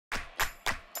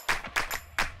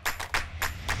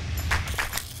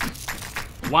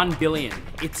1 billion.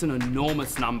 It's an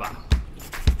enormous number.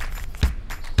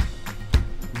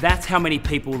 That's how many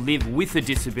people live with a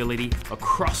disability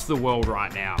across the world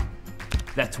right now.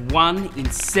 That's 1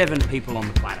 in 7 people on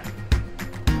the planet.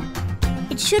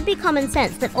 It should be common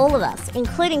sense that all of us,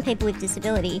 including people with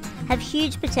disability, have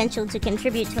huge potential to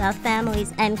contribute to our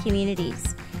families and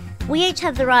communities. We each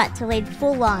have the right to lead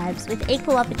full lives with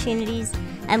equal opportunities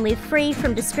and live free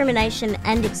from discrimination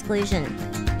and exclusion.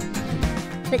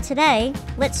 But today,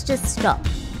 let's just stop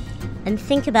and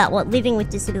think about what living with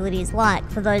disability is like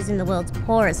for those in the world's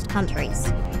poorest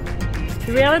countries.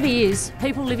 The reality is,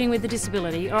 people living with a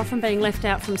disability are often being left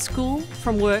out from school,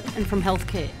 from work and from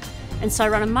healthcare, and so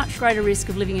run a much greater risk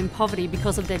of living in poverty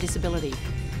because of their disability.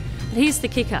 But here's the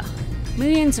kicker.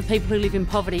 Millions of people who live in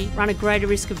poverty run a greater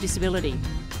risk of disability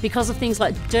because of things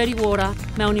like dirty water,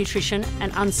 malnutrition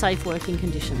and unsafe working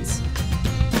conditions.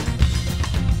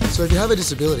 So if you have a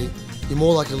disability, you're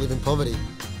more likely to live in poverty.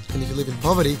 And if you live in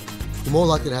poverty, you're more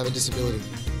likely to have a disability.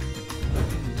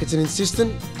 It's an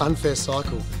insistent, unfair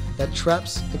cycle that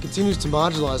traps and continues to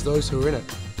marginalise those who are in it.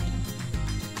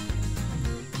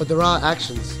 But there are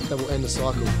actions that will end the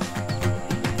cycle.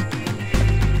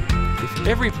 If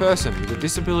every person with a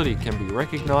disability can be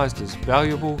recognised as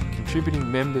valuable,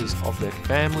 contributing members of their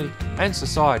family and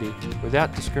society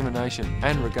without discrimination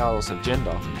and regardless of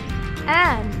gender.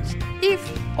 And if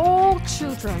all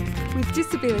children with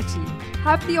disability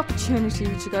have the opportunity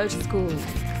to go to school,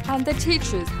 and the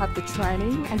teachers have the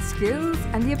training and skills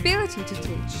and the ability to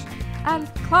teach,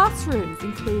 and classrooms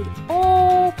include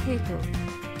all people,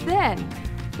 then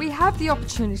we have the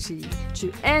opportunity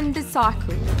to end the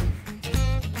cycle.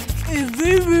 If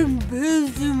every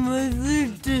person with a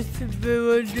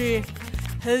disability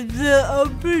has the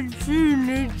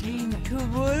opportunity to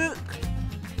work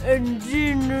and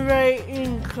generate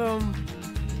income,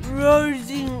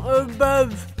 rising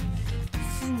above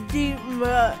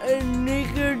stigma and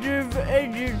negative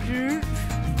attitudes.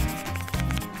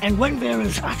 And when there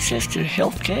is access to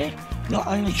healthcare, not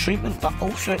only treatment but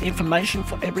also information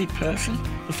for every person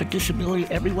with a disability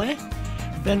everywhere,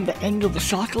 then the end of the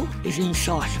cycle is in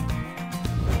sight.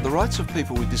 The rights of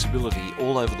people with disability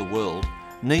all over the world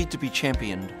need to be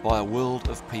championed by a world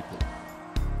of people.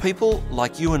 People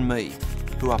like you and me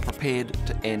who are prepared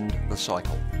to end the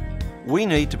cycle. We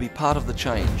need to be part of the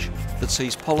change that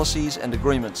sees policies and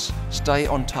agreements stay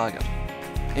on target,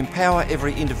 empower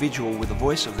every individual with a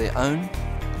voice of their own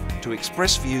to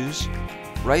express views,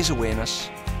 raise awareness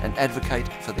and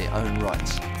advocate for their own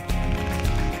rights.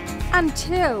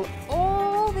 Until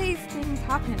all these things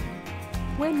happen,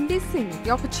 we're missing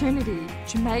the opportunity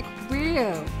to make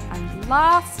real and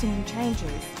lasting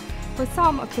changes for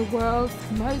some of the world's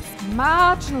most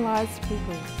marginalised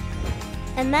people.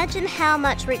 Imagine how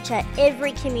much richer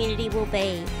every community will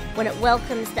be when it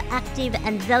welcomes the active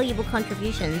and valuable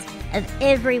contributions of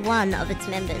every one of its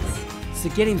members. So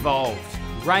get involved,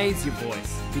 raise your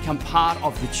voice, become part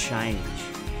of the change,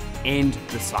 end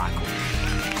the cycle.